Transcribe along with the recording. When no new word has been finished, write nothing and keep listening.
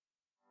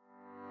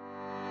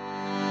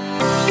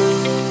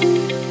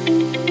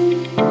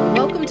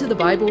the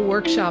Bible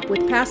Workshop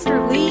with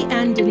Pastor Lee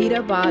and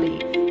Danita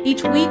Body.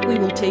 Each week we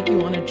will take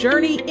you on a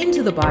journey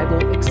into the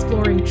Bible,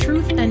 exploring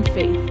truth and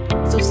faith.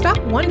 So stop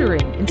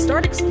wondering and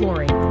start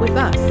exploring with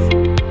us.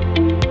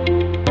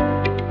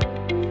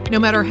 No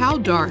matter how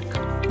dark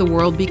the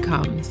world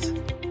becomes,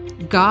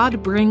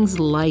 God brings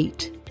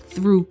light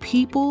through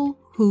people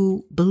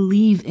who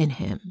believe in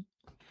Him.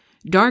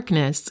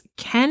 Darkness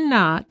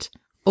cannot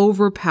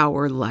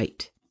overpower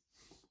light.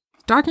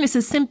 Darkness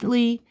is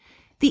simply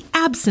the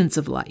absence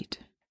of light.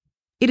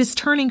 It is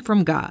turning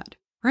from God,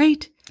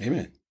 right?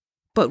 Amen.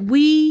 But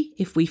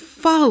if we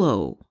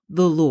follow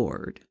the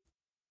Lord,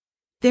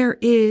 there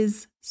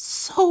is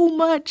so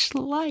much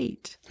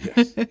light.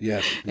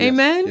 Yes.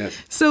 Amen. Yes.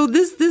 So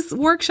this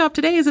workshop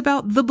today is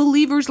about the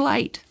believer's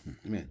light.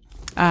 Amen.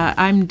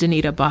 I'm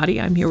Danita Body.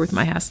 I'm here with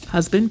my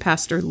husband,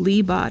 Pastor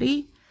Lee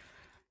Body.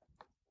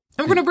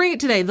 And we're going to bring it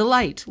today, the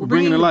light. We're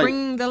bringing the light.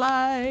 Bring the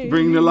light.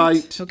 Bring the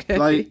light. Okay.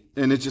 Light.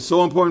 And it's just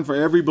so important for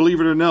every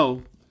believer to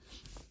know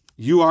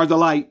you are the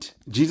light.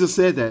 Jesus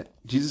said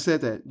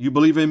that. You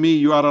believe in me,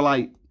 you are the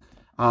light.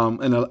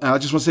 And I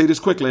just want to say this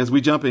quickly as we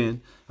jump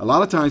in. A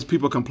lot of times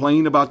people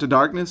complain about the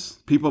darkness,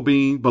 people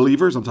being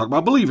believers. I'm talking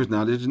about believers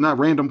now. They're just not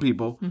random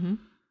people. Mm-hmm.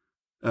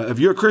 If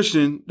you're a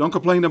Christian, don't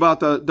complain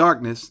about the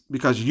darkness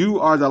because you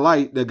are the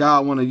light that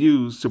God want to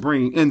use to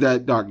bring in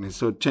that darkness.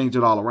 So change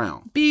it all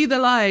around. Be the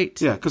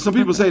light. Yeah, because some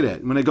people say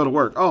that when they go to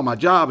work. Oh, my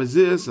job is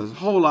this. There's a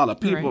whole lot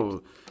of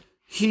people,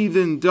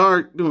 heathen,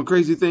 dark, doing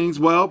crazy things.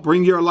 Well,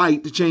 bring your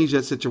light to change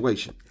that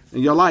situation.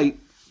 And your light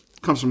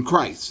comes from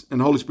Christ and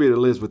the Holy Spirit that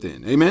lives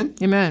within. Amen?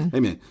 Amen.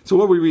 Amen. So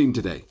what are we reading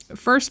today?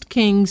 1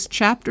 Kings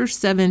chapter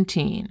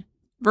 17,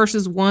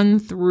 verses 1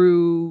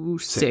 through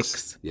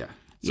 6. Yeah.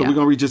 So we're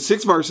going to read just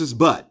 6 verses,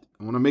 but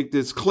I want to make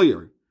this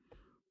clear.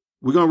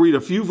 We're going to read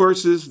a few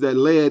verses that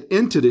led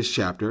into this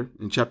chapter,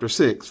 in chapter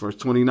 6, verse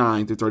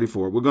 29 to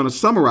 34. We're going to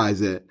summarize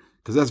that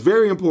because that's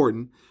very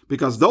important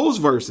because those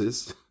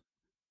verses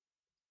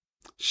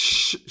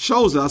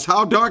shows us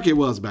how dark it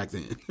was back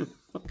then.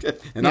 Okay.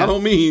 And I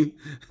don't mean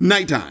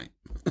nighttime.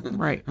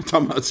 Right. I'm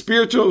talking about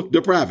spiritual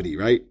depravity,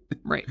 right?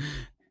 Right.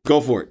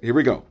 Go for it. Here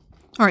we go.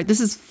 All right. This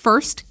is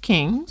 1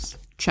 Kings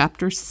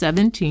chapter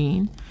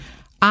 17.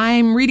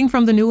 I'm reading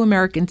from the New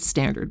American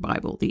Standard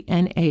Bible, the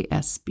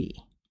NASB.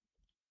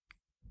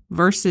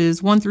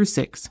 Verses 1 through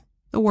 6,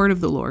 the word of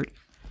the Lord.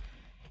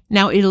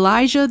 Now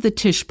Elijah the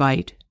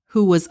Tishbite,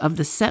 who was of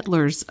the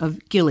settlers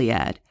of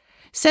Gilead,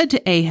 said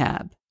to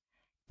Ahab,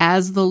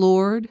 "As the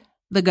Lord,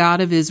 the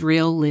God of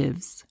Israel,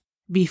 lives,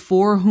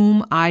 before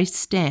whom I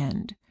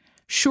stand,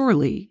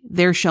 surely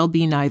there shall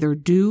be neither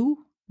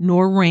dew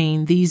nor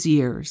rain these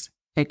years,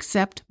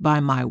 except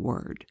by my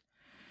word."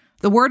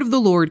 The word of the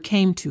Lord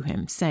came to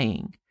him,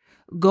 saying,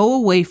 "Go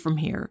away from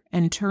here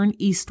and turn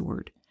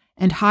eastward,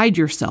 and hide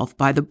yourself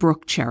by the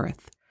brook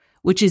Cherith,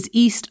 which is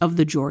east of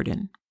the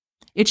Jordan.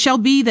 It shall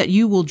be that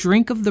you will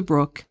drink of the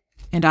brook,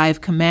 and I have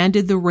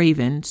commanded the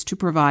ravens to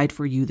provide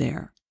for you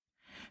there."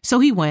 So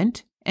he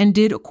went and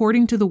did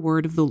according to the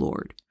word of the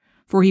Lord,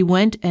 for he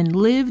went and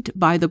lived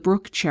by the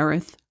brook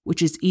Cherith,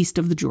 which is east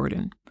of the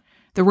Jordan.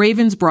 The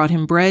ravens brought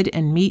him bread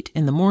and meat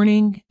in the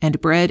morning, and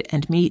bread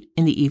and meat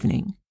in the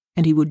evening,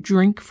 and he would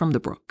drink from the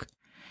brook.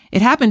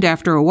 It happened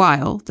after a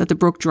while that the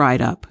brook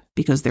dried up,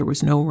 because there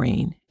was no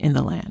rain in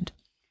the land.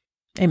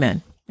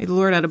 Amen. May the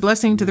Lord add a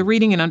blessing to the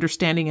reading and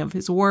understanding of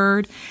his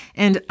word.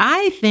 And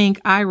I think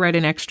I read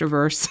an extra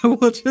verse, so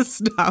we'll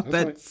just stop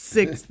at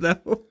 6,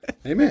 though.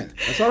 Amen.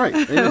 That's all right.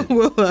 Amen.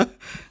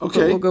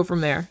 We'll go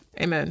from there.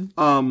 Amen.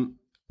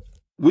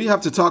 We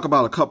have to talk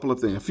about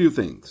a few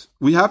things.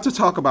 We have to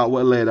talk about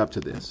what led up to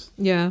this.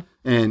 Yeah.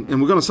 And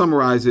we're going to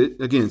summarize it,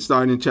 again,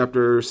 starting in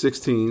chapter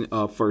 16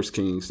 of 1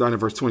 Kings, starting at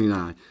verse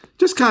 29.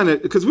 Just kind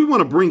of, because we want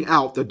to bring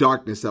out the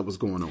darkness that was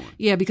going on.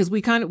 Yeah, because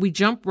we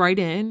jump right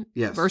in,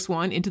 verse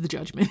 1, into the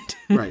judgment.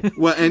 Right.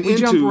 Well, and we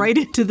jump right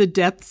into the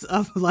depths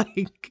of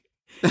what's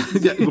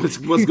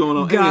going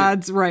on.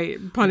 God's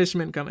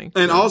punishment coming.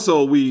 And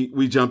also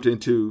we jumped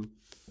into,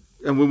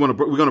 and we're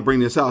going to bring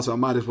this out, so I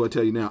might as well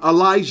tell you now.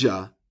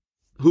 Elijah,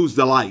 who's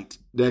the light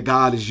that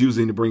God is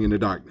using to bring in the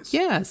darkness.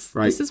 Yes.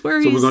 Right. This is where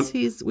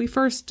we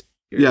first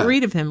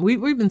read of him.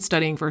 We've been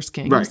studying 1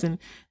 Kings, and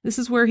this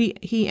is where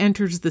he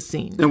enters the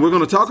scene. And we're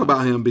going to talk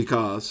about him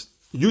because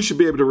you should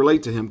be able to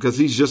relate to him because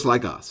he's just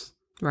like us.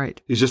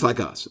 Right. He's just like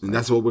us. And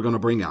that's what we're going to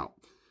bring out.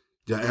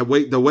 The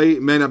way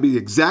it may not be the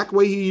exact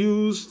way he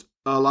used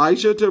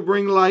Elijah to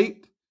bring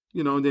light,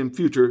 and then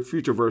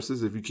future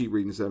verses if you keep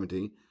reading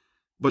 17.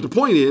 But the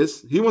point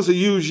is, he wants to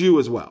use you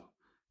as well.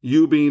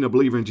 You being a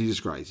believer in Jesus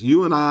Christ.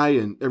 You and I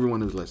and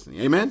everyone who's listening.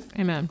 Amen?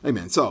 Amen.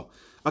 Amen. So,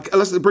 okay,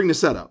 let's bring the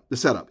setup.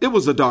 It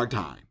was a dark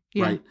time,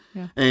 right?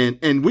 Yeah.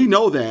 And we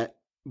know that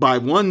by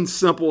one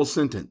simple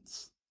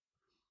sentence.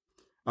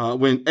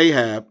 When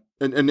Ahab,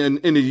 in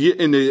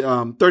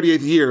the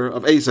 38th year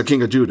of Asa,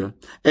 king of Judah,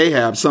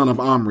 Ahab, son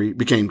of Omri,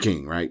 became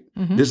king, right?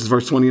 Mm-hmm. This is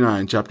verse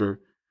 29, chapter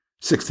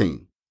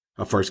 16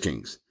 of 1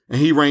 Kings. And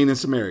he reigned in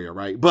Samaria,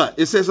 right? But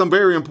it says something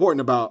very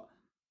important about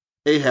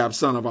Ahab,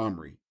 son of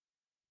Omri.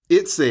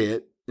 It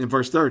said in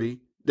verse 30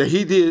 that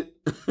he did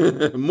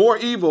more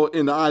evil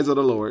in the eyes of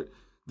the Lord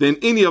than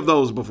any of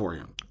those before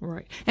him.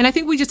 Right. And I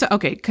think we just,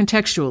 okay,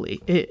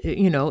 contextually,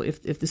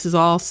 if this is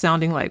all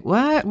sounding like,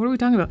 what are we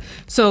talking about?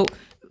 So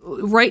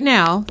right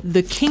now,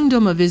 the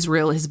kingdom of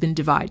Israel has been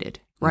divided,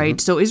 right?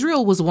 So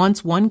Israel was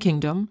once one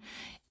kingdom.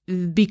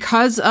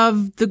 Because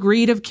of the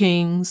greed of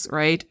kings,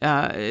 right?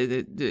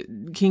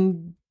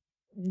 King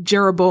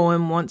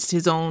Jeroboam wants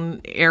his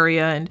own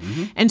area.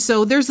 And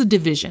so there's a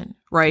division,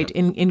 right?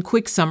 Yep. In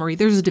quick summary,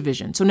 there's a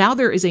division. So now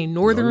there is a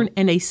northern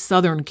and a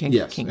southern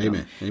kingdom.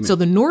 Amen. So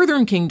the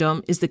northern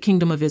kingdom is the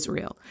kingdom of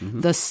Israel.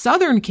 The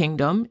southern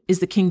kingdom is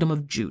the kingdom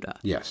of Judah.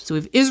 Yes. So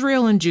we have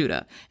Israel and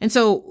Judah. And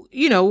so,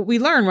 we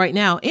learn right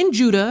now in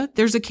Judah,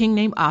 there's a king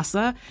named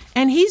Asa,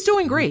 and he's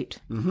doing great,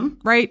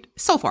 right?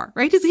 So far,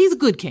 right? He's a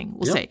good king,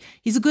 we'll say.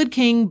 He's a good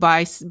king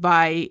by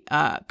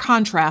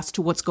contrast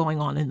to what's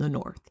going on in the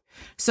north.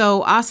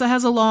 So Asa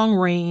has a long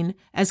reign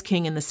as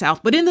king in the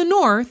south, but in the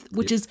north,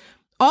 which is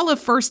all of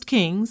First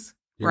Kings,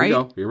 right?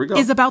 Here we go.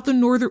 Is about the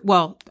northern.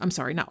 Well, I'm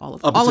sorry, not all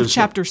of. All of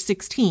chapter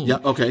 16. Yeah.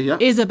 Okay. Yeah.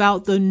 Is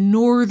about the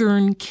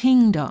northern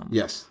kingdom.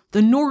 Yes.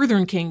 The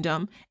northern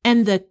kingdom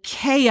and the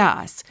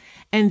chaos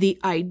and the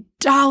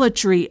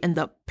idolatry and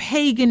the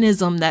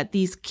paganism that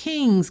these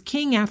kings,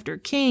 king after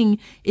king,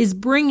 is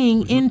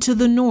bringing into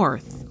the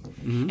north,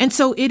 and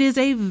so it is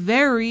a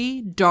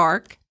very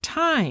dark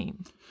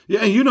time.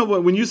 Yeah, and you know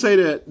what? When you say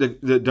that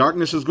the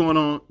darkness is going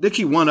on, they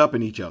keep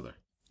one-upping each other.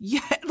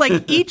 Yeah,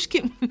 like each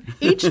king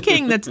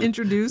that's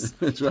introduced,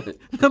 that's right,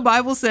 the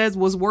Bible says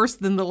was worse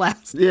than the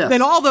last,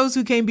 than all those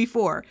who came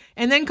before.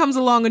 And then comes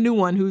along a new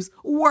one who's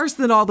worse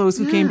than all those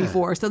who came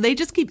before. So they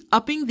just keep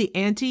upping the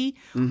ante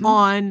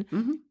on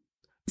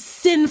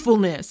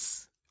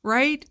sinfulness,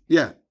 right?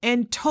 Yeah.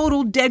 And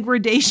total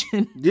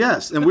degradation.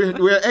 Yes, and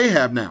we're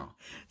Ahab now.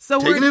 So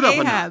taking we're it up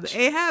Ahab. a notch.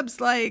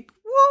 Ahab's like,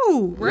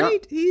 woo,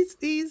 right? Yep.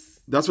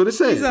 He's that's what it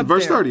says in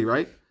verse 30,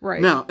 right?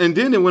 Right. Now, and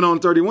then it went on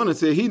 31 and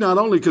said, he not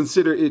only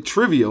considered it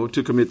trivial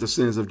to commit the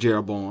sins of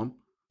Jeroboam,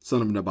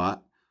 son of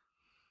Nebat,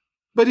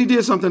 but he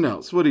did something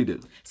else. What did he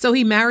do? So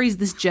he marries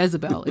this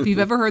Jezebel. If you've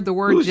ever heard the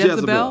word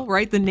Jezebel,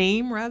 right? The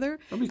name, rather.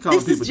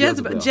 This is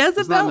Jezebel.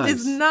 Jezebel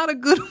is not a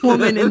good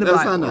woman in the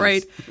Bible,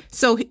 right?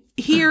 So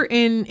here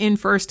in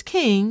First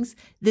Kings,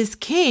 this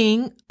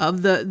king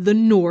of the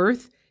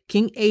north,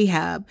 King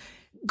Ahab,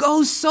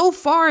 goes so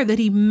far that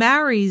he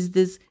marries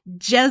this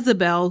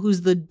Jezebel,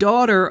 who's the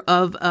daughter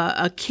of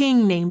a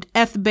king named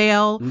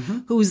Ethbaal,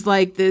 who's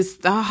like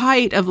the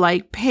height of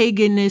like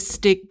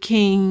paganistic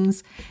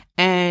kings.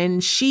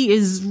 And she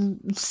is,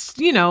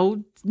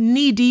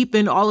 knee deep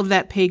in all of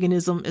that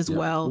paganism as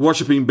well.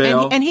 Worshipping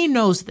Baal. And he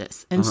knows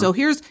this. And so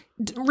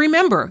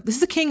remember, this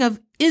is a king of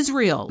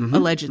Israel,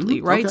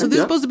 allegedly, right? Okay, so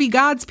they're supposed to be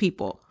God's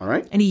people. All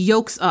right. And he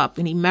yokes up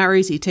and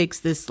he takes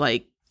this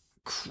like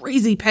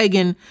crazy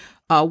pagan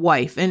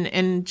wife.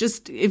 And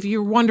just if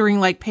you're wondering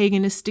like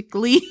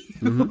paganistically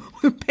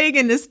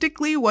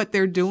what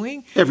they're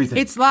doing, everything.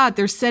 It's a lot.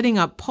 They're setting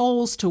up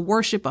poles to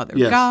worship other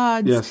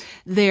gods. Yes.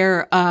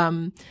 They're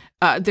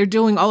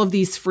doing all of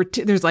these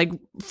there's like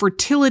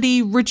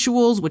fertility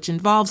rituals, which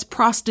involves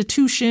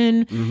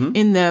prostitution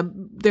in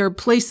their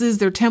places,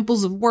 their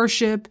temples of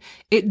worship.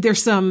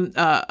 There's some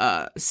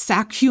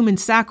human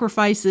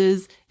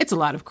sacrifices. It's a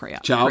lot of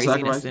child craziness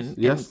sacrifices.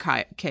 and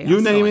chaos. You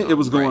name it, it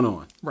was going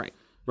on. Right.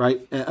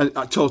 Right.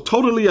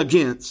 Totally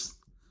against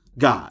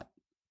God.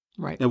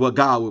 Right. And what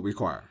God would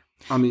require.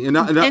 I mean,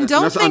 and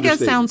don't think it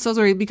sounds so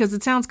sorry, because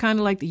it sounds kind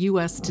of like the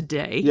U.S.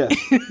 today.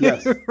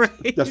 Yes.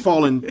 Right. That's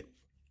fallen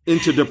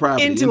into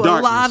depravity, into a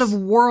darkness. lot of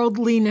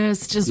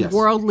worldliness,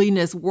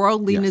 worldliness.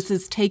 Worldliness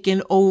is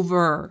taken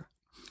over.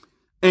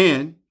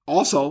 And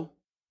also,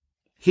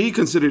 he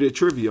considered it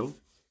trivial.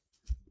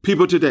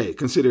 People today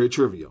consider it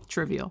trivial.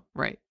 Trivial,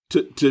 right.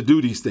 To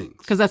do these things.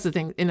 Because that's the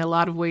thing. In a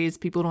lot of ways,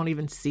 people don't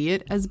even see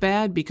it as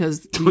bad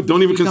because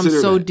don't even become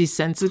consider so that.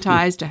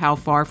 Desensitized to how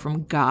far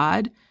from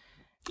God,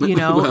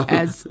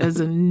 as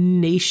a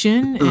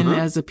nation and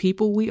as a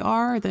people we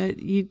are, that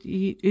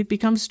it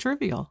becomes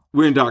trivial.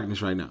 We're in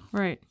darkness right now.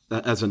 Right.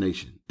 As a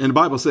nation. And the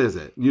Bible says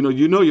that. You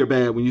know you're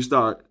bad when you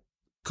start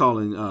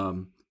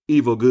calling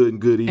evil good and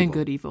good evil. And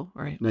good evil,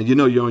 right. Now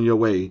you're on your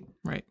way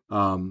right.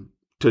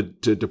 To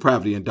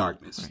depravity and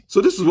darkness. Right.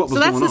 So this is what was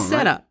going on. So that's the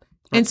setup.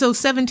 Right? And so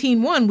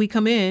 17:1, we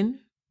come in.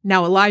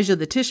 Now Elijah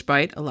the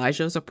Tishbite,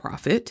 Elijah is a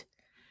prophet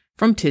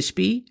from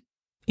Tishbe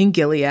in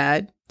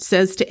Gilead,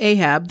 says to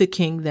Ahab the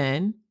king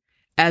then,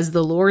 as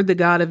the Lord the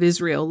God of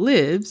Israel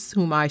lives,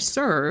 whom I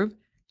serve,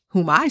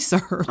 I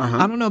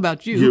don't know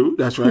about you.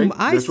 That's right. Whom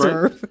I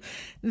serve,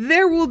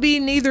 there will be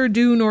neither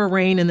dew nor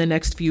rain in the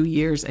next few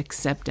years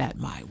except at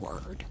my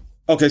word.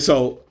 Okay,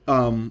 so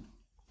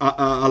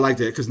I like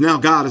that, because now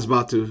God is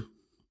about to,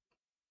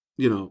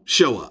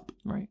 show up.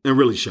 Right. And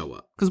really show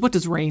up. Because what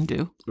does rain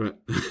do? Right.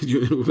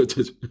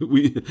 It's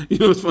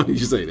funny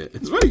you say that.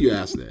 It's funny you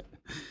ask that.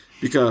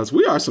 Because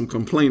we are some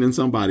complaining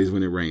somebodies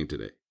when it rained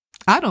today.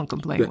 I don't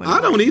complain.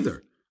 I don't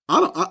either.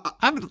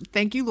 I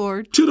thank you,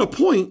 Lord. To the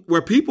point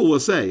where people will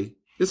say,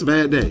 it's a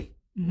bad day.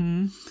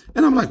 Mm-hmm.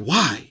 And I'm like,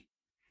 why?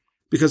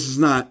 Because it's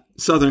not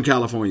Southern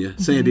California,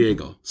 San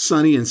Diego,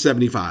 sunny and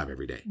 75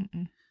 every day.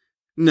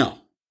 No.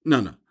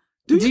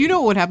 Do you know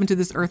what would happen to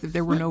this earth if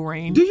there were no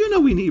rain? Do you know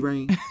we need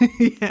rain?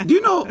 Yeah. Do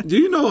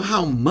you know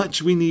how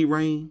much we need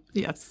rain?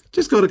 Yes.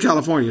 Just go to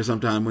California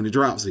sometime when the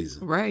drought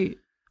season. Right.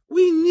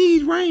 We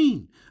need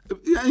rain.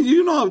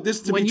 You know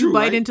this to when be you true, bite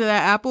right? into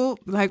that apple,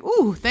 like,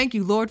 ooh, thank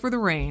you, Lord, for the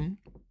rain.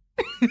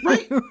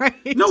 Right?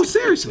 Right. No,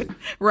 seriously.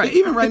 Right.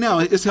 Even right now,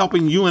 it's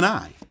helping you and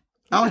I,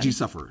 allergy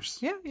sufferers.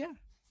 Yeah.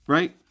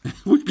 Right?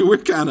 We're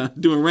kind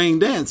of doing rain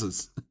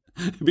dances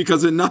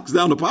because it knocks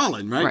down the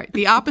pollen, right? Right.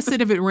 The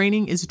opposite of it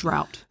raining is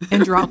drought.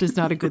 And drought is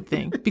not a good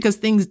thing because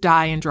things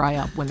die and dry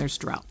up when there's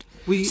drought.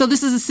 So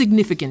this is a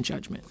significant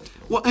judgment.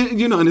 Well,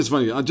 and it's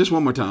funny. Just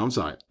one more time. I'm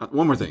sorry.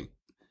 One more thing.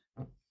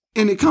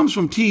 And it comes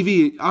from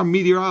TV, our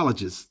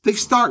meteorologists. They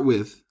start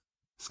with,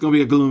 it's going to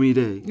be a gloomy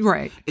day.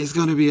 Right. It's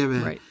going to be a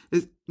bad. Right.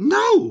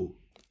 No.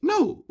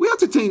 We have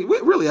to change.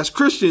 Really, as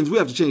Christians, we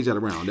have to change that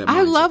around. That I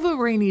mindset. love a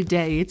rainy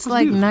day. It's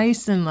like beautiful.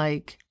 nice and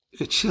like, You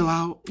can chill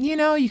out. you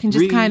can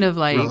just read, kind of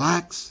like,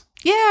 relax.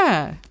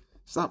 yeah.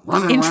 Stop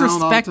running around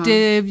all the time.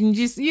 Introspective. And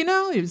just,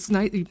 it's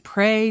nice. You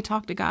pray,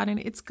 talk to God, and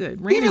it's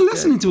good. Rain Even is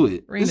listening good. to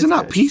it. Rain Is it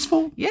not good.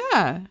 peaceful?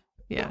 Yeah.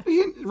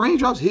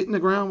 Raindrops hitting the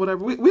ground,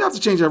 whatever. We have to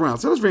change that around.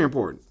 So that's very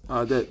important.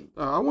 I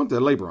want to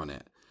labor on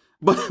that.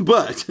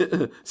 But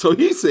so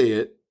he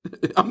said,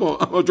 I'm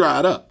gonna dry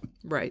it up.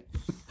 Right.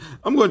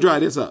 I'm gonna dry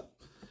this up,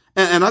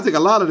 and I think a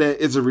lot of that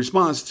is a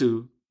response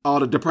to all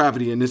the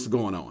depravity and this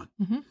going on,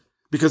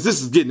 because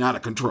this is getting out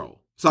of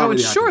control. So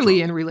it's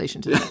surely in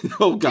relation to that.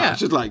 Oh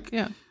gosh, it's like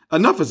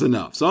enough is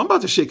enough. So I'm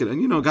about to shake it,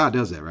 and God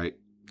does that, right?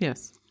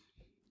 Yes.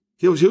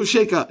 He'll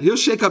shake up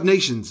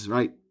nations,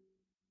 right?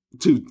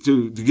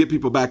 To get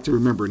people back to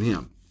remembering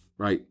Him,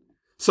 right?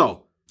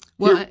 So,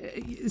 now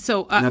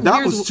that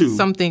here's was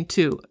something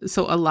too.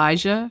 So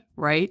Elijah,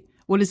 right?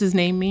 What does his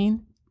name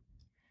mean?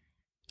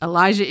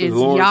 Elijah is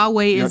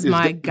Yahweh is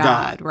my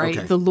God, right?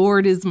 Okay. The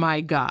Lord is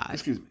my God.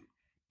 Excuse me.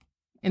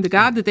 And the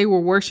God that they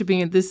were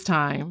worshiping at this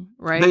time,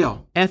 right?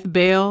 Baal.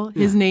 Baal,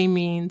 his name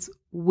means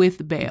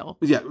with Baal.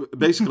 Yeah,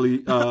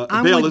 basically,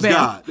 I'm Baal with is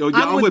Baal. God.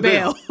 I'm with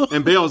Baal.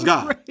 And Baal is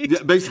God. Right.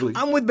 Yeah, basically.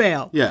 I'm with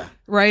Baal. Yeah.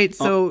 Right?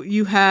 So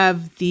you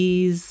have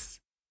these.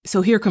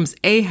 So here comes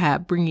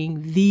Ahab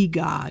bringing the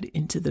God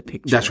into the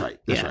picture. That's right.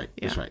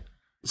 That's right.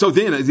 So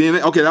then,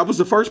 okay, that was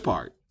the first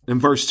part. In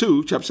verse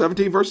 2, chapter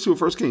 17, verse 2 of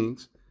 1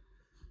 Kings,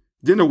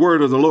 then the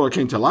word of the Lord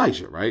came to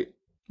Elijah, right?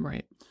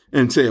 Right.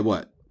 And said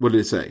what? What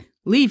did it say?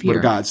 Leave here. What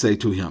did God say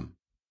to him?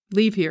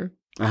 Leave here.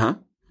 Uh-huh.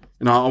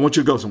 And I want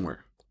you to go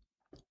somewhere.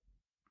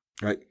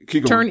 Right.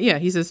 Keep going.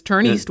 He says,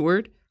 turn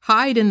eastward,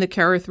 hide in the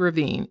Kerith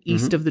ravine,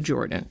 east of the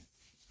Jordan.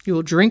 You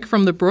will drink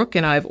from the brook,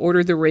 and I have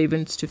ordered the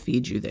ravens to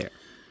feed you there.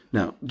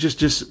 Now,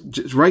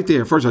 just right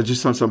there. First, I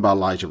just said something about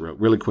Elijah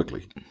really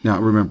quickly. Now,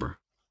 remember,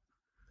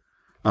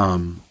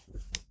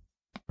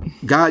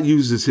 God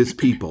uses His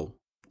people,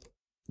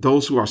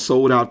 those who are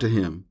sold out to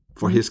Him,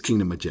 for His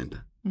kingdom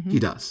agenda. He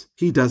does.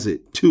 He does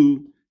it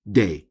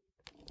today.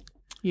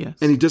 Yes.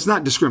 And He does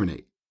not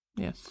discriminate.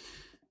 Yes.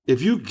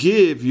 If you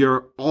give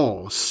your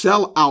all,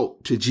 sell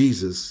out to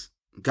Jesus,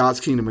 God's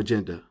kingdom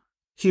agenda,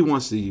 He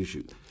wants to use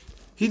you.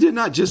 He did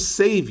not just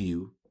save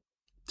you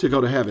to go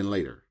to heaven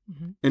later.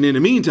 And in the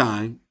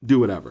meantime, do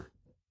whatever,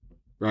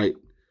 right?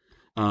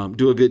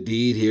 Do a good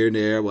deed here and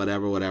there,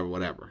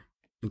 whatever.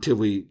 Until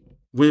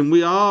when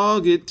we all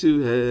get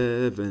to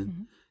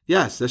heaven.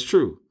 Yes, that's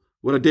true.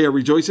 What a day of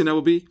rejoicing that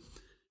will be.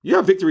 You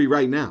have victory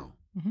right now.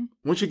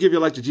 Once you give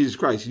your life to Jesus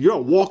Christ, you're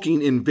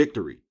walking in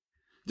victory.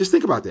 Just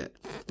think about that.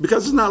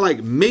 Because it's not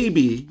like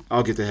maybe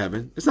I'll get to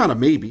heaven. It's not a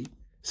maybe.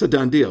 It's a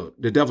done deal.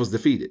 The devil's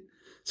defeated.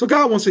 So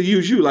God wants to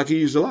use you like He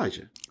used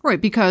Elijah.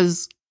 Right,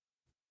 because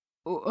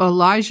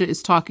Elijah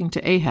is talking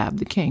to Ahab,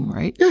 the king,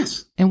 right?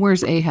 Yes. And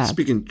where's Ahab?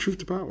 Speaking truth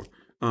to power.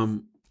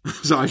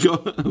 Sorry, go.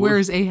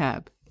 Where's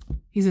Ahab?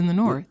 He's in the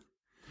north.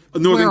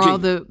 Northern where King. all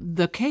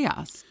the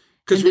chaos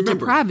and Remember, the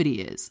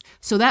depravity is.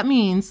 So that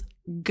means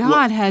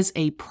God has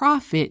a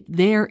prophet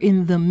there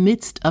in the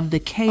midst of the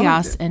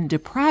chaos and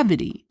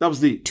depravity. That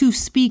was to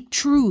speak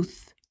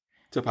truth.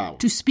 To power.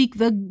 To speak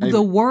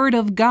the word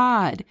of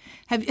God.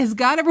 Has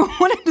God ever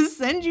wanted to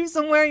send you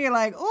somewhere and you're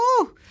like,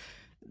 oh,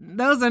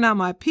 those are not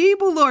my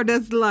people, Lord.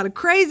 There's a lot of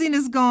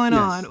craziness going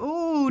on.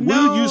 Oh,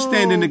 no. Will you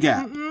stand in the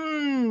gap?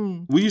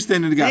 Will you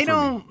stand in the gap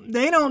for me?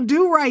 They don't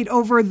do right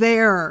over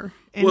there.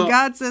 And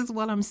God says,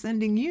 well, I'm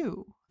sending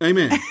you.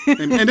 Amen.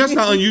 And that's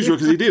not unusual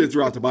because He did it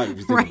throughout the Bible, if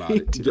you think about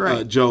it.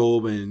 Right.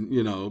 Job and,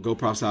 go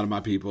prophesy to my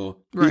people.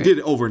 Right. He did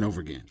it over and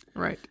over again.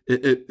 Right.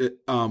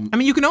 I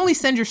mean, you can only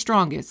send your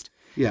strongest.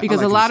 Yeah,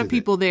 because a lot of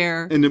people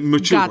there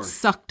got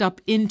sucked up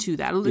into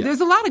that. Yeah.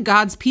 There's a lot of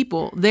God's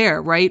people there,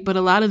 right? But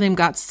a lot of them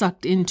got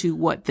sucked into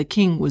what the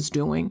king was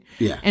doing.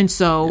 Yeah. And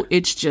so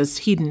it's just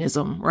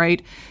hedonism,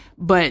 right?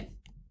 But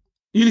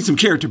you need some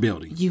character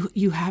building.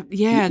 You have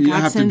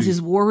God sends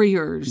His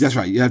warriors. That's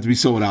right. You have to be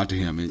sold out to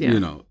Him.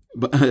 And,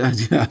 But I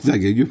was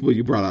like,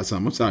 you brought out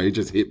something. I'm sorry, it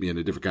just hit me in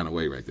a different kind of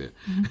way right there.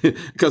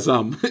 Because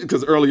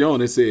early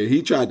on it said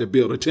he tried to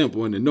build a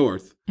temple in the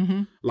north,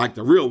 like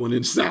the real one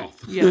in the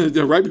south. Yeah.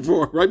 right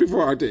before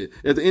our day,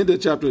 at the end of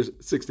chapter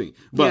 16.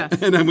 But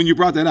yes. And then when you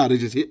brought that out, it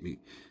just hit me.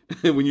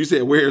 When you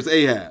said, "Where's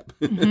Ahab?"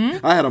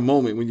 I had a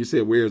moment when you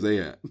said, "Where's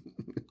Ahab?"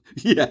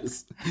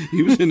 Yes,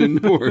 he was in the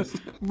north,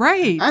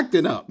 right,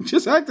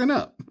 just acting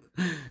up.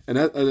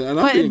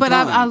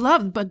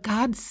 But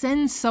God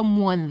sends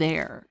someone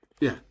there.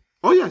 Yeah.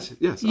 Oh, yes.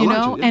 Elijah, yes.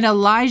 And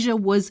Elijah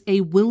was a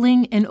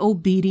willing and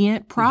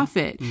obedient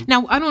prophet. Mm-hmm.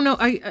 Now, I don't know.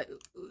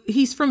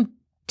 He's from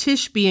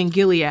Tishbe in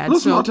Gilead.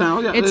 Small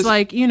town. Yeah, it's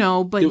like,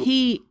 but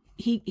he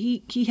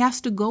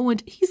has to go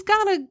and he's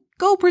got to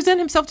go present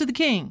himself to the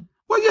king.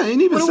 Well, yeah,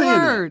 and even with saying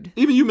a word. That.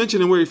 Even you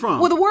mentioning where he's from.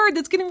 Well, the word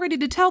that's getting ready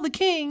to tell the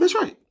king. That's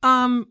right.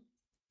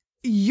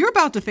 You're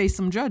about to face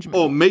some judgment.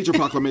 Oh, major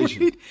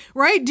proclamation.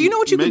 Right? Do you know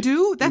what you could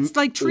do? That's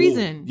like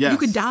treason. Yes. You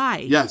could die.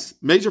 Yes.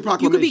 Major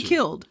proclamation. You could be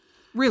killed.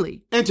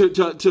 Really. And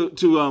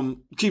to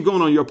keep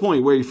going on your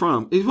point, where he's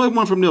from, he's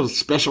one from this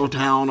special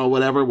town or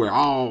whatever where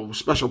all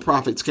special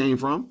prophets came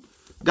from.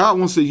 God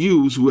wants to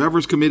use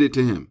whoever's committed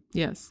to him.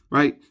 Yes.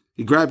 Right?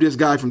 He grabbed this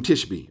guy from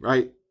Tishbe,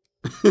 right?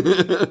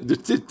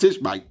 The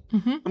Tishbite.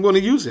 Mm-hmm. I'm going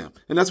to use him.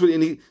 And that's what,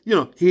 and he,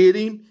 hid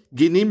him,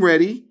 getting him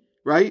ready,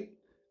 right?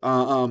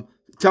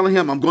 Telling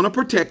him, I'm going to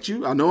protect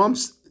you. I know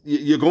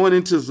you're going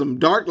into some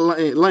dark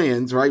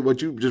lands, right?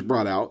 What you just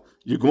brought out.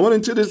 You're going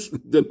into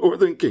the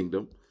northern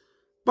kingdom.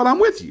 But I'm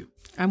with you.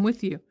 I'm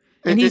with you.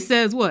 And he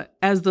says what?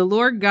 As the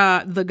Lord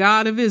God, the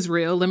God of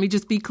Israel, let me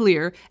just be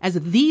clear, as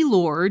the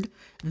Lord,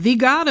 the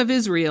God of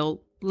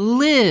Israel,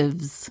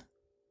 lives.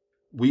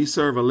 We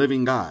serve a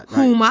living God.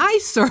 Right? Whom I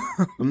serve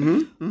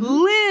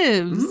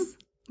lives.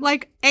 Mm-hmm.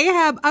 Like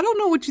Ahab, I don't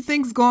know what you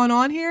think's going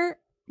on here.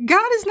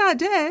 God is not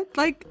dead.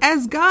 Like,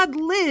 as God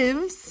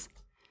lives.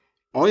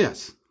 Oh,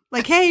 yes.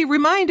 Like, hey,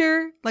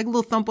 reminder, like a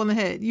little thump on the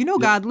head.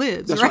 God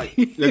lives, that's right?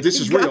 That this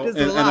is real,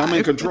 and I'm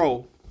in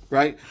control.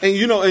 Right. And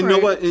you know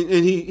what?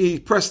 And he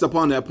pressed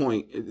upon that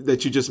point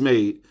that you just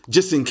made,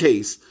 just in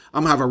case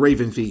I'm gonna have a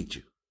raven feed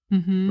you.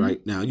 Mm-hmm.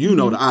 Right now,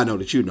 know that I know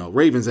that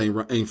ravens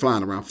ain't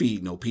flying around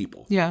feeding no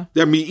people. Yeah.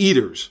 They're meat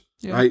eaters.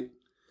 Yeah. Right.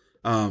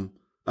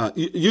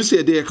 You see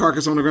a dead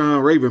carcass on the ground,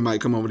 a raven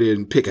might come over there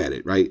and pick at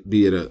it. Right.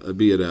 Be it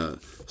a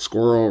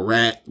squirrel,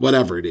 rat,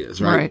 whatever it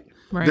is. Right.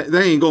 Right.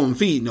 They ain't going to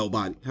feed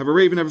nobody. Have a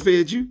raven ever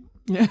fed you?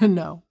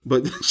 No.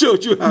 But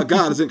showed you how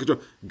God is in control.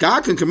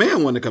 God can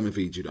command one to come and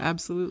feed you, though.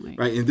 Absolutely.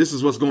 Right. And this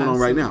is what's going on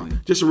right now.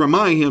 Just to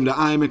remind him that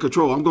I am in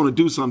control. I'm going to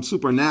do something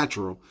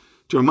supernatural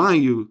to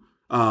remind you,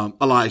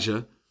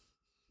 Elijah,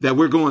 that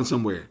we're going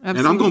somewhere. Absolutely.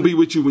 And I'm going to be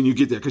with you when you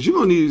get there, because you're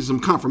going to need some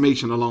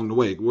confirmation along the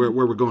way where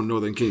we're going,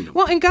 Northern Kingdom.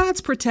 Well, and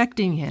God's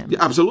protecting him.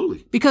 Yeah,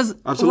 absolutely. Because,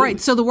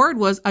 right, so the word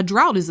was a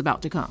drought is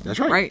about to come.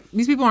 That's right. Right?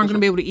 These people aren't going to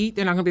be able to eat.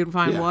 They're not going to be able to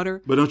find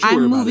water. But don't you worry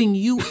about it. I'm moving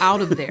you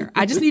out of there.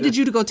 I just needed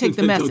you to go take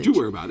the message. Don't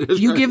you worry about it.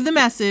 You give the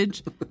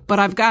message, but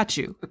I've got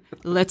you.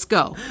 Let's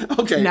go.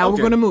 Okay. Now we're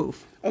going to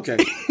move. Okay.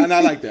 And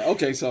I like that.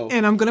 Okay, so.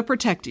 And I'm going to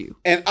protect you.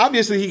 And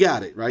obviously he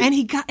got it, right? And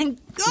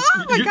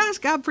oh my gosh,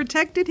 God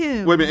protected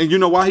him. Wait a minute. And you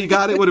know why he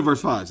got it? What did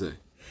verse 5 say?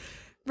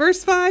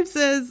 Verse 5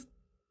 says,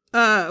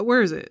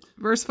 where is it?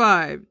 Verse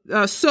 5.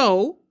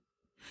 So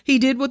he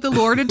did what the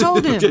Lord had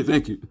told him. Okay,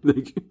 thank you.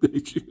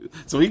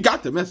 So he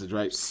got the message,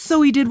 right?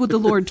 So he did what the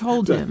Lord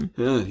told him.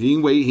 He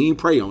ain't wait. He ain't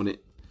pray on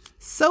it.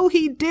 So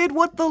he did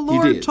what the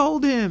Lord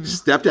told him.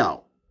 Stepped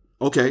out.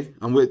 Okay,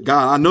 I'm with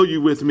God. I know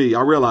you with me.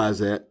 I realize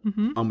that.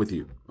 Mm-hmm. I'm with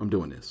you. I'm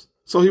doing this.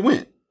 So he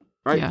went,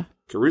 right? Yeah.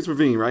 Keritz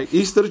Ravine, right?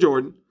 East of the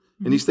Jordan.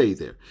 Mm-hmm. And he stayed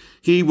there.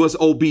 He was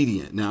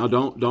obedient. Now,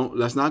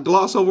 let's not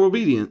gloss over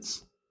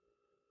obedience.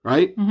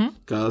 Right?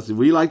 Because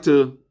we like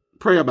to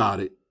pray about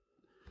it,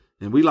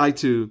 and we like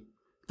to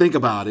think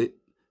about it,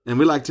 and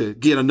we like to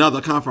get another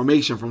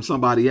confirmation from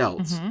somebody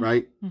else,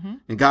 right? Mm-hmm.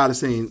 And God is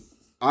saying,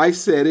 I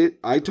said it,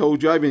 I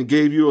told you, I even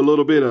gave you a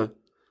little bit of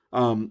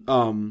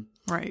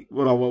right.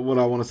 What I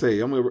want to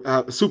say.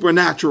 I'm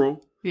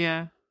supernatural.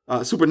 Yeah.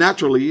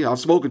 Supernaturally, I've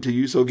spoken to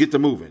you, so get to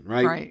moving,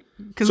 right? Right.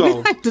 Because we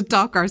like to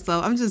talk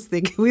ourselves. I'm just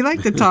thinking, we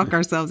like to talk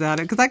ourselves out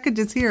of it. Because I could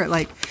just hear it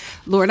like,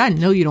 Lord, I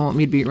know you don't want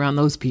me to be around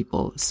those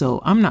people, so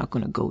I'm not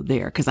going to go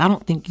there because I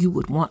don't think you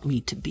would want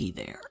me to be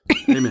there.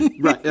 Amen.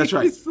 Right. That's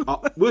right.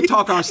 We'll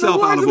talk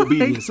ourselves out of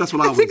obedience. That's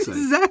what I would say. That's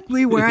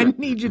exactly where I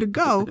need you to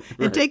go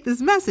and take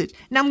this message.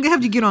 Now, I'm going to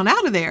have you get on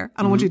out of there.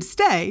 I don't want you to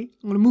stay.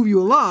 I'm going to move you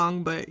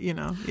along, but,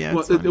 yeah.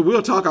 Well,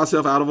 we'll talk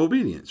ourselves out of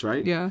obedience,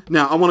 right? Yeah.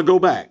 Now, I want to go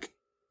back.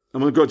 I'm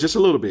going to go just a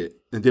little bit,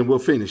 and then we'll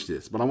finish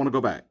this. But I want to go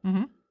back.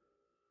 Mm-hmm.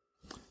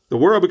 The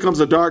world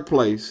becomes a dark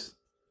place,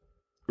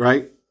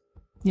 right?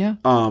 Yeah.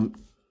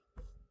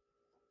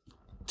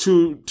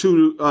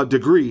 To a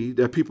degree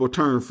that people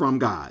turn from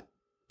God.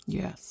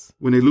 Yes.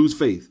 When they lose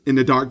faith in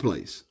the dark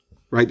place,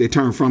 right? They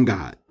turn from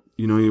God.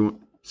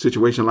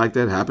 Situation like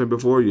that happened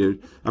before you.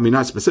 I mean,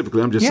 not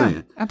specifically. I'm just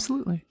saying.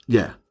 Absolutely.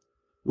 Yeah.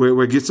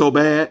 Where it gets so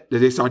bad that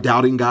they start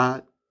doubting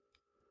God.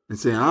 And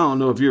saying, I don't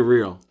know if you're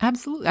real.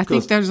 Absolutely. I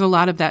think there's a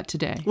lot of that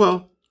today.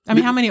 Well, I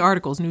mean, how many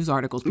news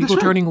articles, people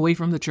turning away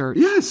from the church.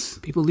 Yes.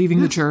 People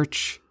leaving the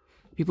church,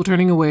 people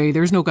turning away.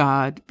 There's no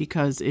God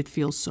because it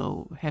feels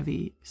so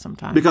heavy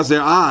sometimes. Because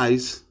their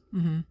eyes,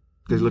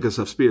 they look at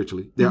stuff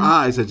spiritually, their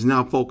eyes are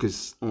now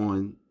focused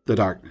on the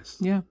darkness.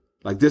 Yeah.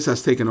 Like this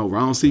has taken over.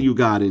 I don't see you,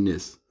 God, in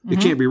this. It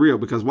can't be real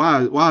because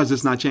why is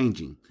this not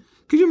changing?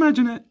 Could you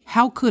imagine that?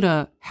 How could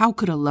a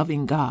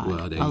loving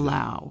God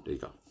allow? There you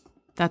go.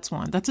 That's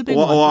one. That's a big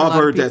one. Oh, I've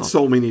heard that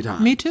so many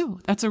times. Me too.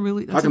 That's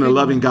how can a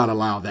loving God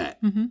allow that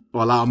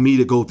or allow me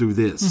to go through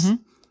this?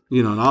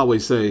 You know, and I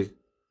always say,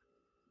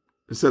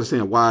 instead of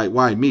saying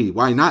why me,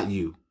 why not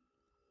you?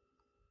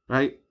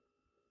 Right?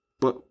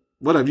 But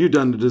what have you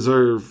done to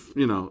deserve?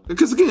 You know,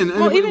 because again,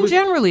 well, even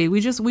generally,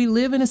 we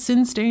live in a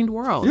sin-stained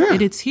world. Yeah.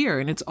 It's here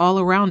and it's all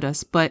around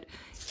us. But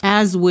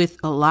as with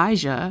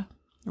Elijah,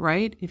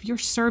 right? If you're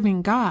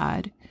serving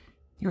God,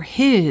 you're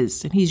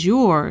His and He's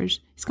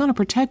yours. He's going to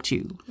protect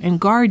you and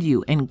guard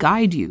you and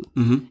guide you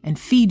and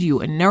feed you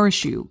and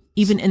nourish you,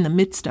 even in the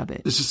midst of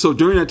it. So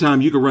during that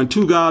time, you could run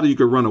to God or you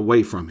could run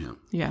away from Him.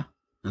 Yeah.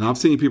 And I've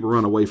seen people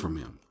run away from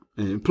Him.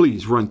 And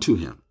please run to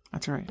Him.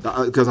 That's right.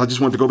 Because I just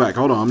want to go back.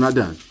 Hold on, I'm not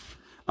done.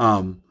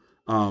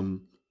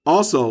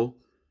 Also,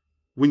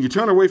 when you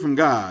turn away from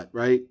God,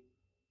 right,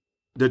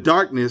 the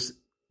darkness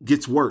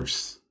gets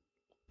worse.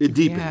 It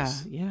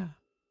deepens. Yeah.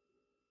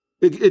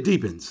 It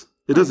deepens.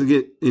 It doesn't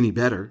get any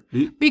better.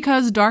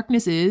 Because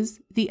darkness is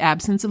the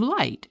absence of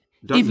light.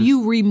 If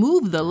you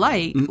remove the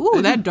light,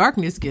 that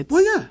darkness gets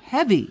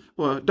heavy.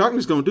 Well,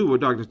 darkness going to do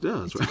what darkness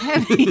does, right?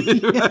 Heavy.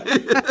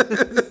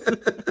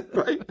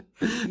 Right?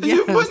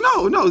 Yes.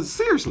 But no,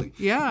 seriously.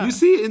 Yeah. You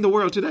see it in the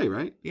world today,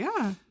 right?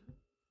 Yeah.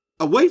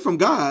 Away from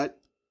God,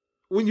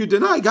 when you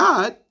deny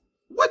God,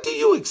 what do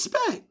you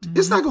expect?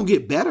 It's not going to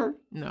get better.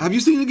 No. Have you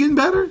seen it getting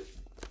better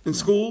in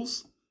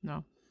schools?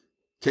 No.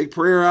 Take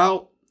prayer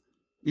out.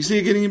 You see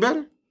it getting any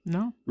better?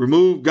 No.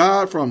 Remove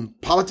God from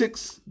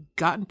politics,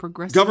 Gotten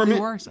progressively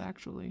government, worse,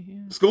 actually.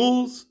 Yeah.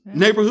 schools,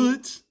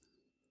 neighborhoods.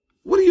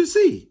 What do you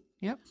see?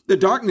 Yep. The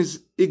darkness,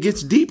 it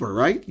gets deeper,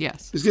 right?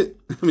 Yes.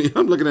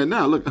 I'm looking at it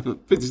now. Look, I'm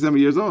 57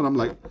 years old. I'm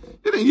like,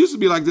 it didn't used to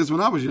be like this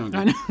when I was younger.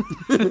 I know.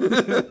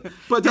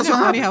 But that's Isn't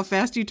it funny what how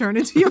fast you turn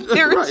into your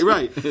parents?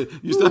 right.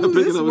 You start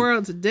picking this up.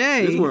 world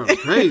today. This world's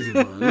crazy,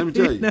 man. Let me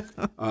tell you.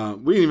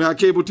 We didn't even have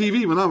cable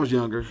TV when I was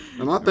younger.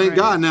 And I thank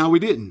God now we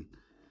didn't.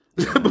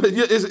 But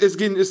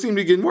it seemed to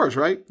be getting worse,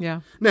 right?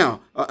 Yeah.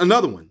 Now,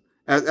 another one.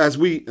 As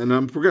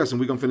I'm progressing,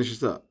 we're going to finish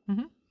this up.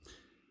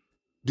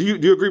 Do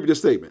you agree with this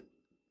statement?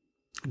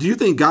 Do you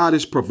think God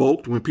is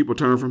provoked when people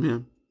turn from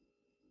Him?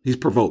 He's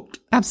provoked.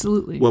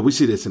 Absolutely. Well, we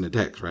see this in the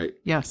text, right?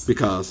 Yes.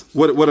 Because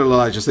what did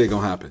Elijah say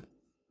going to happen?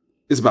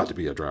 It's about to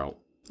be a drought.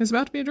 It's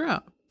about to be a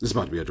drought. It's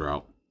about to be a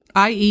drought.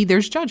 I.e.,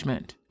 there's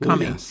judgment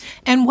coming. Yes.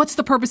 And what's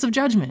the purpose of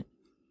judgment?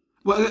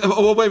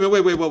 Well, wait a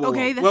minute. Wait.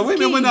 Okay, that's wait a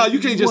minute. key. No, you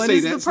can't just What say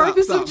is that. the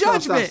purpose of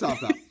Stop.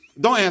 judgment?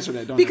 Don't answer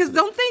that. Because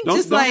answer don't think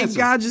just like answer.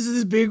 God just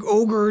this big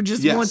ogre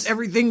just Yes. wants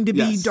everything to be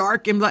Yes.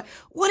 dark and black.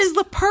 What is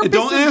the purpose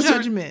Don't of answer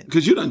judgment?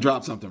 because you done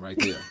dropped something right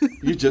there.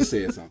 You just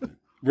said something.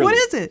 Really. What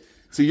is it?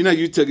 So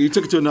you took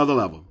it to another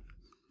level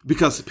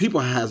because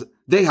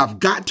they have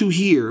got to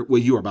hear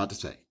what you are about to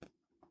say.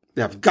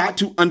 They have got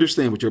to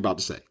understand what you're about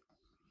to say.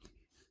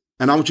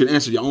 And I want you to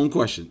answer your own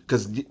question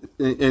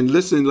and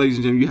listen, ladies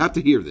and gentlemen, you have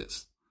to hear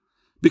this.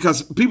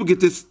 Because people get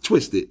this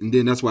twisted, and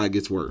then that's why it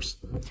gets worse.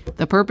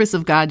 The purpose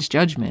of God's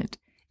judgment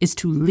is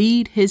to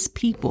lead His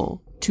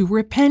people to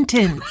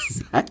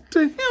repentance. Back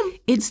to Him.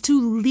 It's to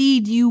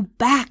lead you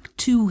back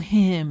to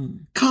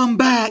Him. Come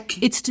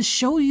back. It's to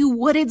show you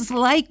what it's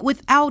like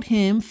without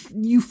Him.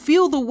 You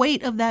feel the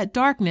weight of that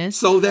darkness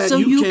so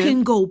you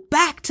can go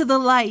back to the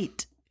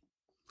light.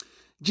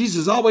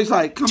 Jesus always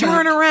like,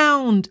 turn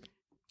around.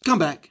 Come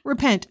back.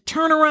 Repent.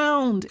 Turn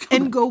around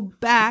and go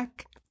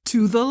back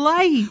to the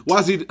light.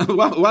 Why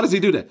does he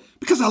do that?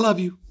 Because I love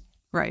you.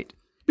 Right.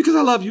 Because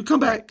I love you.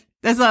 Come back.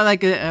 That's not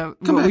like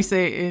what we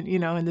say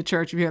in the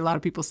church. You hear a lot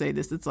of people say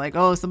this. It's like,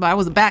 oh, somebody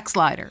was a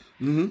backslider.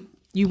 Mm-hmm.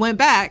 You went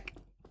back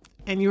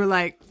and you were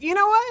like, you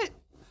know what?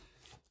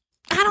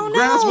 I don't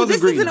know.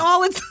 This isn't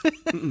all it's.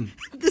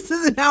 This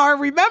isn't how I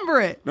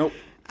remember it. Nope.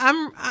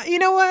 You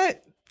know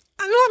what?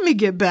 Let me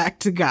get back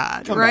to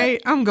God.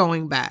 Right. I'm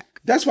going back.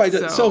 That's why.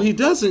 So He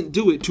doesn't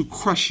do it to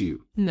crush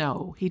you.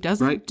 No, He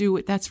doesn't do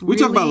it. That's really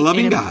we talk about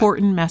loving an God.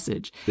 Important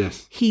message.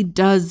 Yes. He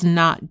does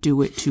not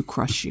do it to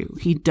crush you.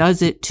 He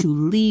does it to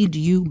lead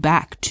you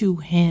back to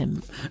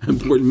Him.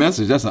 Important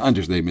message. That's an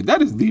understatement.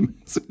 That is the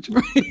message.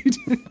 Right.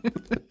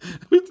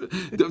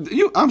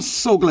 I'm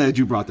so glad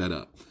you brought that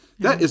up.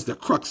 That is the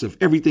crux of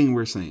everything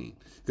we're saying.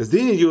 Because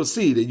then you'll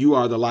see that you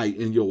are the light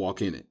and you'll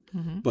walk in it.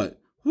 Mm-hmm. But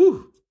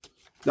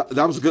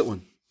that was a good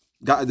one.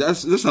 God,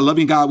 that's a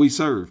loving God we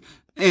serve.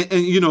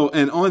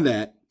 And on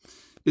that,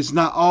 it's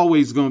not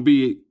always going to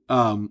be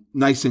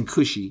nice and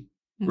cushy,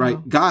 right?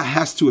 No. God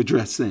has to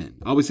address sin.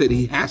 I always say that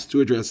He has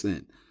to address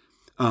sin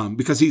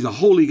because He's a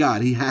holy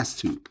God. He has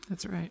to.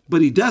 That's right.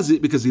 But He does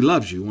it because He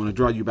loves you, want to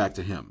draw you back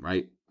to Him,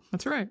 right?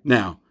 That's right.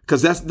 Now,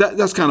 because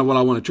that's kind of what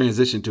I want to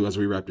transition to as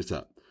we wrap this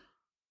up.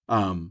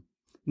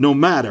 No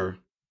matter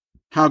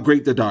how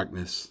great the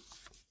darkness.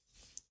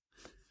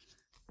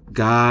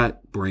 God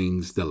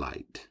brings the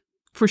light.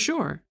 For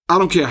sure. I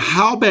don't care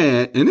how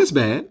bad, and it's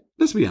bad.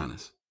 Let's be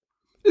honest.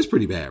 It's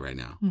pretty bad right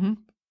now. Mm-hmm.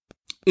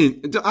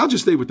 And I'll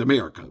just stay with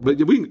America, but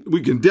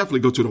we can definitely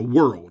go to the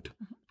world.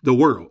 The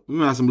world. We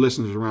might have some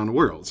listeners around the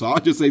world, so I'll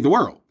just say the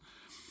world.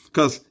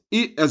 Because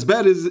as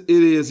bad as it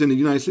is in the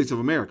United States of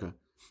America,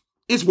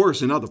 it's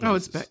worse in other places. Oh,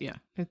 it's bad.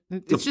 Yeah,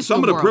 it's just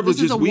some of the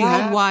privileges this is a we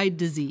have. worldwide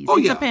disease. Oh,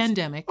 it's yes. a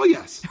pandemic. Oh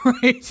yes,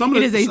 Right.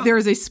 There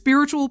is a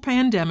spiritual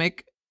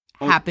pandemic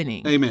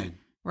happening. Amen.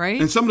 Right.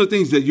 And some of the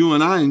things that you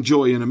and I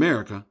enjoy in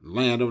America,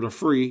 land of the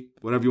free,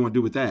 whatever you want to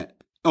do with that.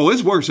 Oh,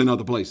 it's worse in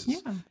other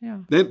places.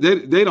 Yeah.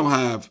 They don't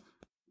have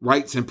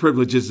rights and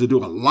privileges to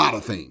do a lot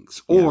of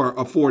things or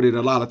afforded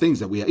a lot of things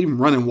that we have, even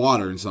running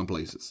water in some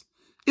places.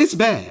 It's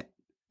bad.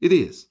 It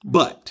is.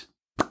 But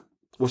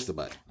what's the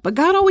but? But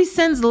God always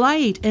sends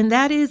light, and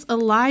that is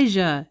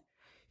Elijah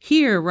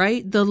here,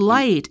 right? The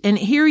light. And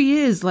here he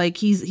is, like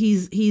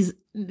he's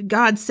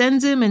God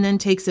sends him and then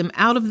takes him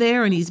out of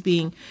there, and he's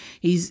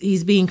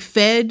being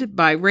fed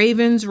by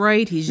ravens,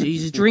 right?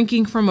 He's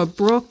drinking from a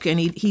brook, and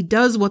he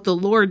does what the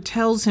Lord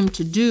tells him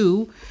to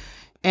do.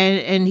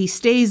 And he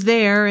stays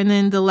there. And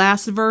then the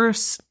last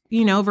verse,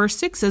 verse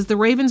 6 says, the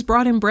ravens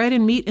brought him bread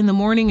and meat in the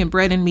morning and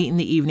bread and meat in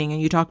the evening.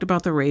 And you talked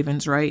about the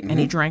ravens, right? Mm-hmm. And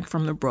he drank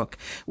from the brook.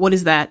 What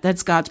is that?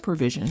 That's God's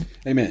provision.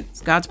 Amen.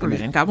 It's God's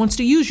provision. Amen. God wants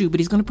to use you, but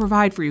he's going to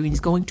provide for you. And he's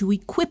going to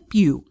equip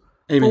you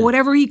Amen. For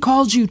whatever he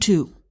calls you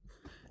to.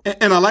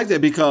 And I like that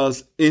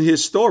because in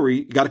his story,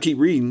 you got to keep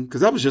reading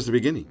because that was just the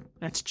beginning.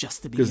 That's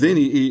just the beginning. Because then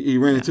he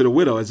ran into the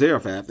widow at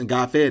Zarephath and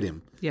God fed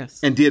him. Yes.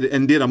 And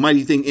did a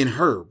mighty thing in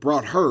her,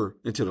 brought her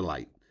into the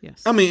light.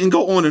 Yes. I mean, and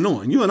go on and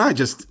on. You and I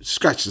just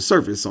scratched the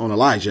surface on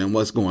Elijah and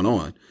what's going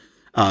on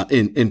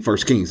in 1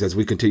 Kings as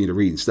we continue to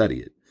read and study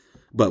it.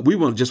 But we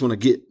just want to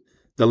get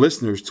the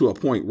listeners to a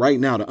point right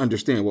now to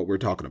understand what we're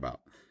talking about.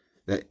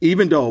 That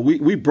even though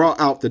we brought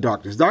out the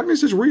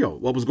darkness is real.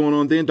 What was going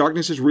on then,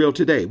 darkness is real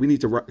today. We need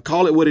to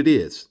call it what it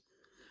is.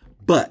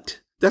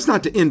 But that's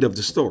not the end of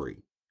the story.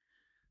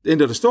 The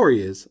end of the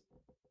story is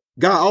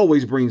God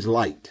always brings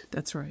light.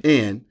 That's right.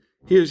 And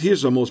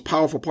here's the most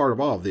powerful part of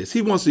all of this.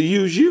 He wants to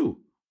use you.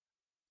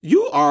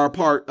 You are a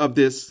part of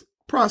this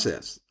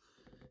process.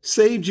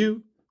 Saved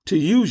you to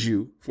use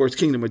you for his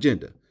kingdom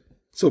agenda.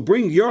 So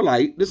bring your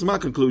light. This is my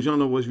conclusion. I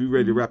don't know if you're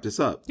ready to wrap this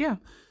up. Yeah.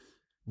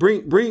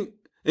 Bring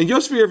in your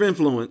sphere of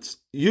influence,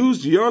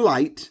 use your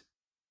light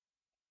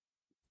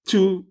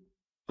to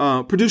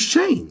produce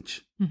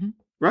change. Mm-hmm.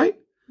 Right?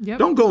 Yep.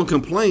 Don't go and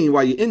complain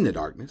while you're in the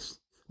darkness.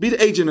 Be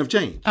the agent of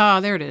change.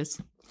 There it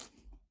is.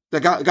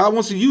 That God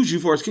wants to use you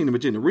for his kingdom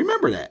agenda.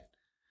 Remember that.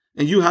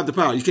 And you have the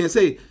power. You can't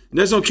say,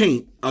 there's no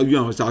can't. I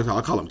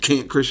call them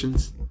can't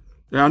Christians.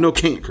 There are no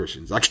can't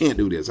Christians. I can't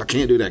do this. I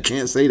can't do that. I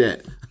can't say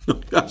that. No,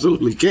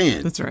 absolutely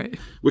can. That's right.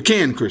 We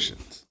can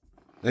Christians.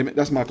 Amen.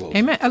 That's my close.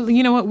 Amen.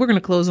 You know what? We're going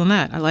to close on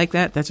that. I like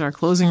that. That's our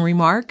closing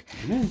remark.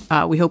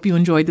 We hope you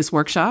enjoyed this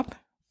workshop.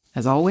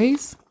 As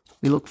always,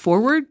 we look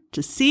forward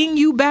to seeing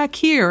you back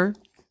here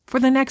for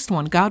the next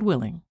one, God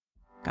willing.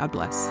 God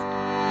bless.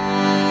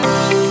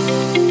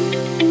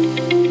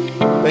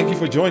 Thank you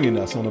for joining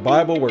us on the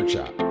Bible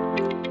Workshop.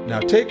 Now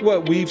take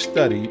what we've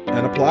studied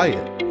and apply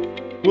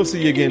it. We'll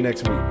see you again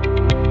next week.